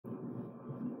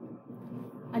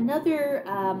Another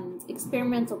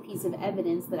experimental piece of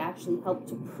evidence that actually helped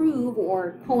to prove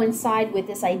or coincide with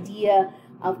this idea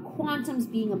of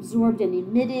quantums being absorbed and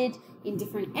emitted in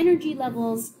different energy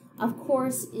levels, of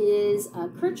course, is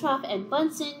Kerchoff and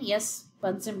Bunsen. Yes,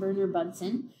 Bunsen burner,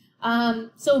 Bunsen.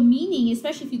 So meaning,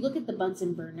 especially if you look at the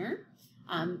Bunsen burner,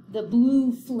 the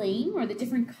blue flame or the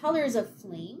different colors of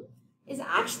flame is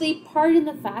actually part in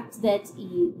the fact that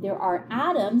there are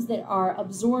atoms that are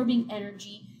absorbing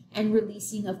energy and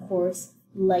releasing, of course,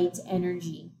 light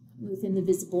energy within the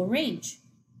visible range.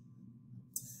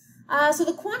 So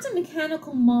the quantum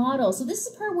mechanical model. So this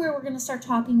is the part where we're going to start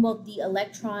talking about the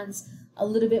electrons a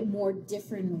little bit more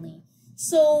differently.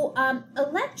 So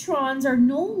electrons are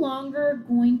no longer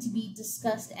going to be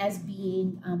discussed as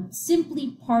being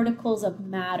simply particles of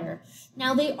matter.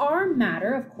 Now they are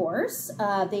matter, of course.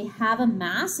 They have a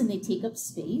mass and they take up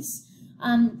space.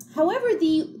 However,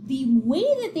 the way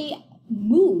that they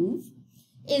move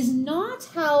is not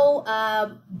how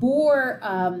Bohr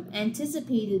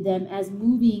anticipated them as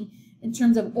moving in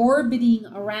terms of orbiting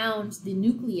around the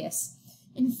nucleus.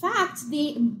 In fact,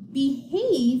 they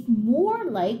behave more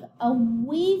like a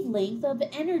wavelength of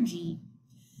energy.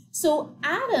 So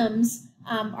atoms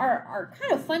are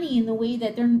kind of funny in the way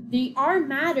that they are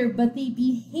matter, but they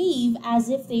behave as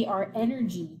if they are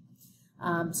energy.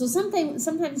 So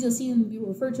sometimes you'll see them be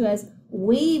referred to as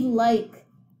wave-like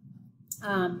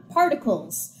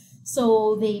particles.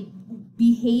 So they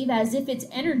behave as if it's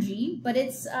energy, but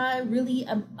it's really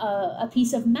a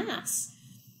piece of mass.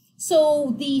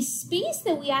 So the space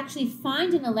that we actually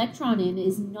find an electron in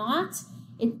is not,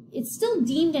 it's still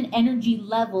deemed an energy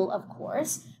level, of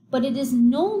course, but it is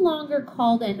no longer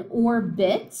called an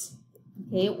orbit.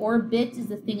 Okay, orbit is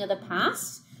the thing of the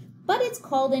past, but it's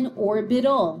called an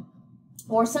orbital,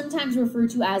 or sometimes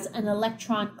referred to as an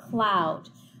electron cloud.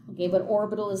 Okay, but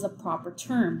orbital is a proper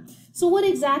term. So what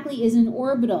exactly is an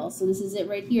orbital? So this is it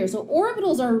right here. So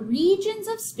orbitals are regions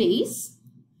of space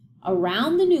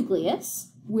around the nucleus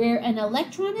where an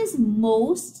electron is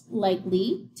most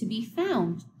likely to be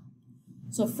found.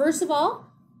 So first of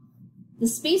all, the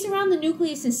space around the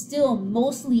nucleus is still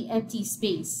mostly empty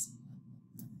space.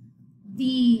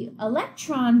 The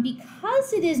electron,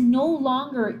 because it is no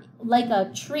longer like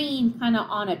a train kind of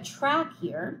on a track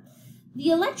here, the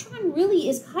electron really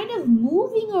is kind of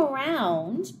moving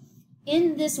around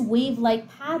in this wave-like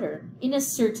pattern in a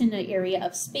certain area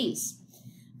of space.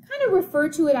 Kind of refer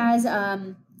to it as,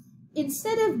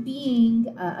 instead of being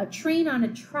a train on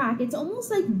a track, it's almost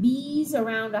like bees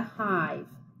around a hive.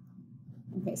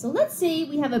 Okay, so let's say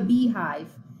we have a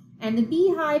beehive, and the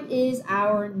beehive is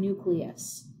our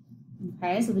nucleus.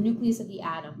 Okay, so the nucleus of the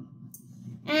atom.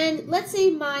 And let's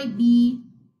say my bee,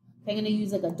 I'm going to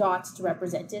use like a dot to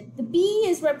represent it. The bee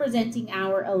is representing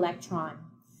our electron.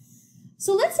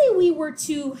 So let's say we were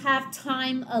to have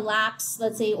time elapse,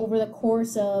 let's say over the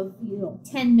course of,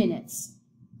 10 minutes.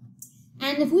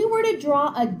 And if we were to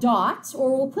draw a dot,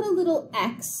 or we'll put a little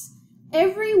X,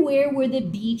 everywhere where the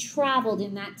bee traveled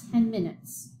in that 10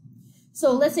 minutes.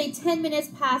 So let's say 10 minutes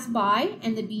passed by,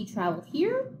 and the bee traveled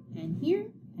here, and here,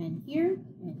 and here,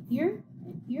 and here,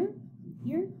 and here, and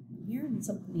here, and here. And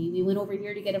so maybe went over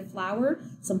here to get a flower,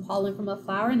 some pollen from a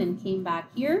flower, and then came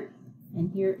back here,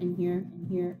 and here, and here, and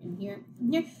here, and here,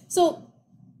 and here. So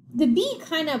the bee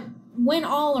kind of went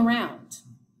all around.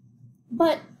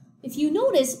 But if you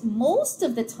notice, most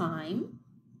of the time,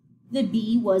 the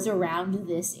bee was around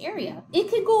this area. It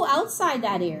could go outside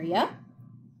that area.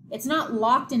 It's not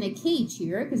locked in a cage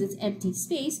here because it's empty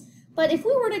space. But if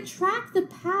we were to track the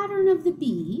pattern of the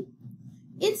bee,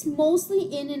 it's mostly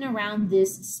in and around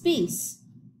this space.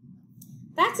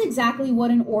 That's exactly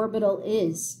what an orbital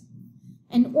is.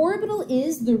 An orbital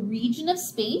is the region of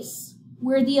space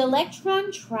where the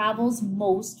electron travels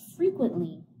most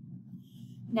frequently.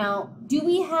 Now, do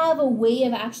we have a way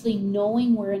of actually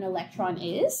knowing where an electron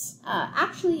is?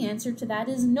 Actually, the answer to that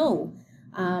is no.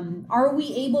 Are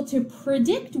we able to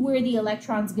predict where the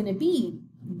electron's going to be?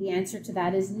 The answer to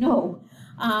that is no.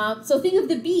 So think of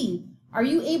the bee. Are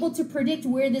you able to predict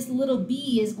where this little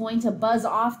bee is going to buzz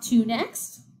off to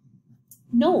next?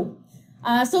 No.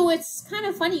 So it's kind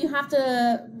of funny. You have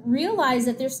to realize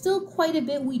that there's still quite a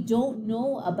bit we don't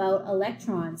know about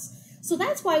electrons. So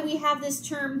that's why we have this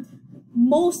term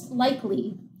most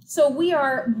likely. So we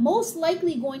are most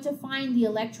likely going to find the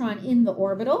electron in the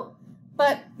orbital,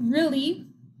 but really,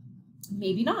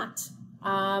 maybe not.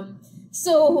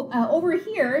 Over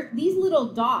here, these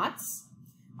little dots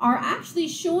are actually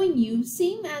showing you,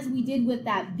 same as we did with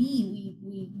that bee,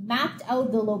 we mapped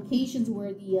out the locations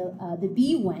where the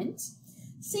bee went.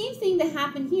 Same thing that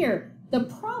happened here. The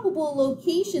probable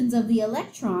locations of the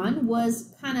electron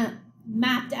was kind of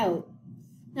mapped out.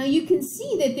 Now you can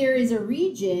see that there is a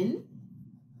region,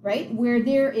 right, where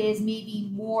there is maybe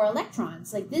more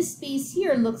electrons. Like this space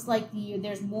here looks like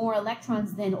there's more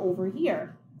electrons than over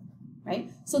here,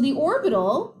 right? So the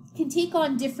orbital can take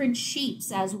on different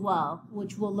shapes as well,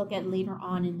 which we'll look at later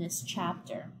on in this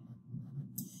chapter.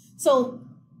 So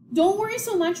don't worry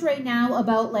so much right now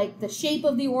about like the shape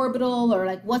of the orbital or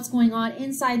like what's going on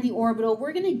inside the orbital.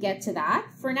 We're going to get to that.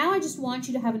 For now, I just want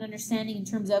you to have an understanding in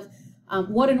terms of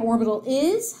what an orbital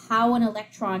is, how an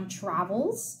electron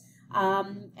travels,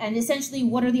 and essentially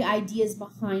what are the ideas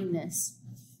behind this.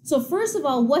 So first of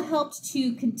all, what helped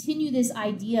to continue this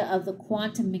idea of the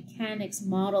quantum mechanics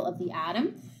model of the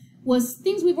atom was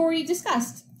things we've already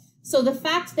discussed. So the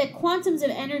fact that quantums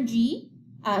of energy,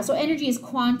 so energy is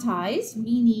quantized,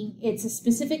 meaning it's a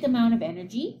specific amount of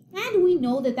energy, and we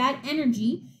know that that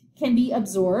energy can be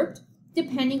absorbed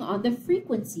depending on the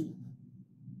frequency.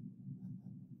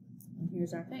 And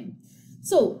here's our thing.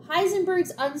 So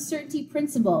Heisenberg's uncertainty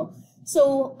principle.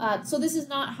 So this is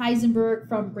not Heisenberg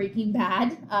from Breaking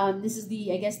Bad. This is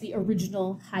I guess the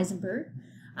original Heisenberg.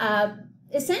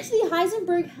 Essentially,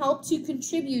 Heisenberg helped to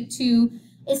contribute to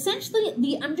essentially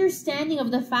the understanding of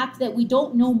the fact that we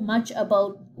don't know much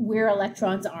about where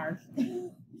electrons are.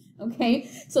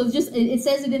 Okay, so it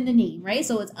says it in the name, right?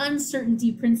 So it's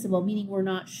uncertainty principle, meaning we're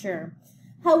not sure.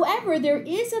 However, there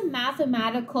is a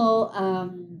mathematical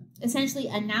essentially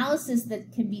analysis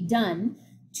that can be done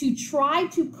to try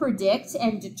to predict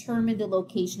and determine the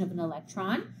location of an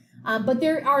electron, but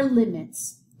there are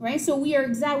limits. Right, so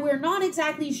we're not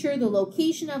exactly sure the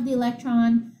location of the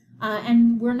electron,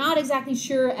 and we're not exactly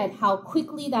sure at how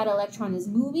quickly that electron is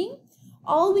moving.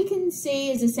 All we can say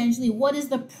is essentially what is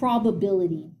the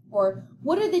probability, or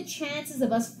what are the chances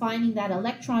of us finding that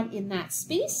electron in that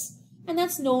space, and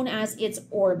that's known as its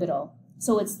orbital.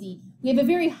 So we have a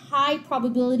very high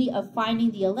probability of finding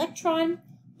the electron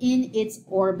in its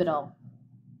orbital.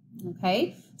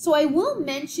 Okay, so I will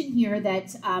mention here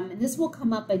that, and this will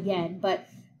come up again, but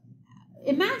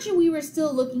imagine we were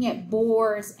still looking at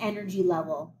Bohr's energy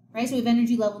level, right? So we have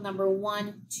energy level number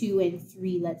 1, 2, and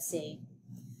 3, let's say.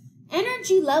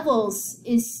 Energy levels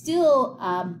is still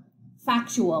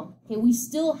factual, okay? We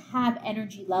still have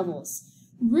energy levels.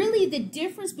 Really, the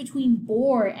difference between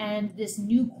Bohr and this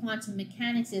new quantum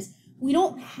mechanics is we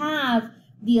don't have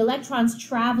the electrons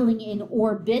traveling in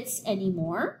orbits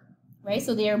anymore, right?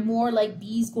 So they are more like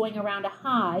bees going around a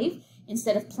hive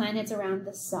instead of planets around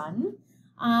the sun.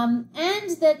 And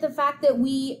that the fact that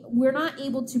we're not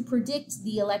able to predict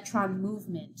the electron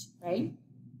movement, right?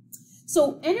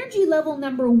 So energy level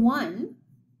number 1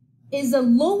 is a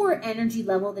lower energy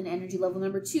level than energy level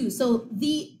number 2. So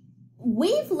the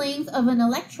wavelength of an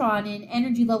electron in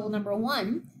energy level number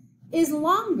 1 is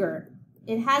longer.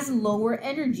 It has lower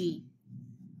energy.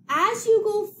 As you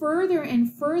go further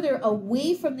and further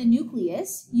away from the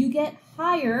nucleus, you get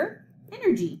higher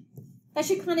energy. That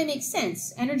should kind of make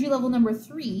sense. Energy level number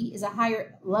 3 is a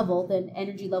higher level than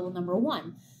energy level number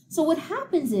 1. So what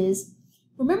happens is,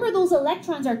 remember those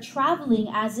electrons are traveling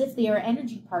as if they are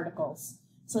energy particles.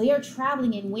 So they are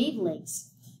traveling in wavelengths.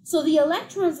 So the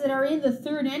electrons that are in the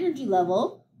 3rd energy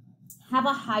level have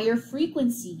a higher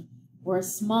frequency or a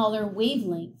smaller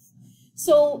wavelength.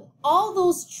 So all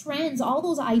those trends, all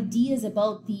those ideas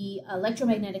about the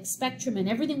electromagnetic spectrum and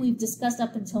everything we've discussed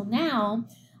up until now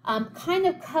kind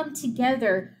of come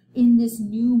together in this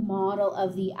new model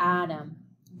of the atom.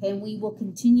 Okay, and we will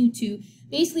continue to,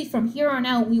 basically from here on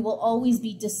out, we will always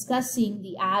be discussing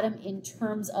the atom in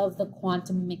terms of the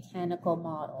quantum mechanical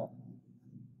model.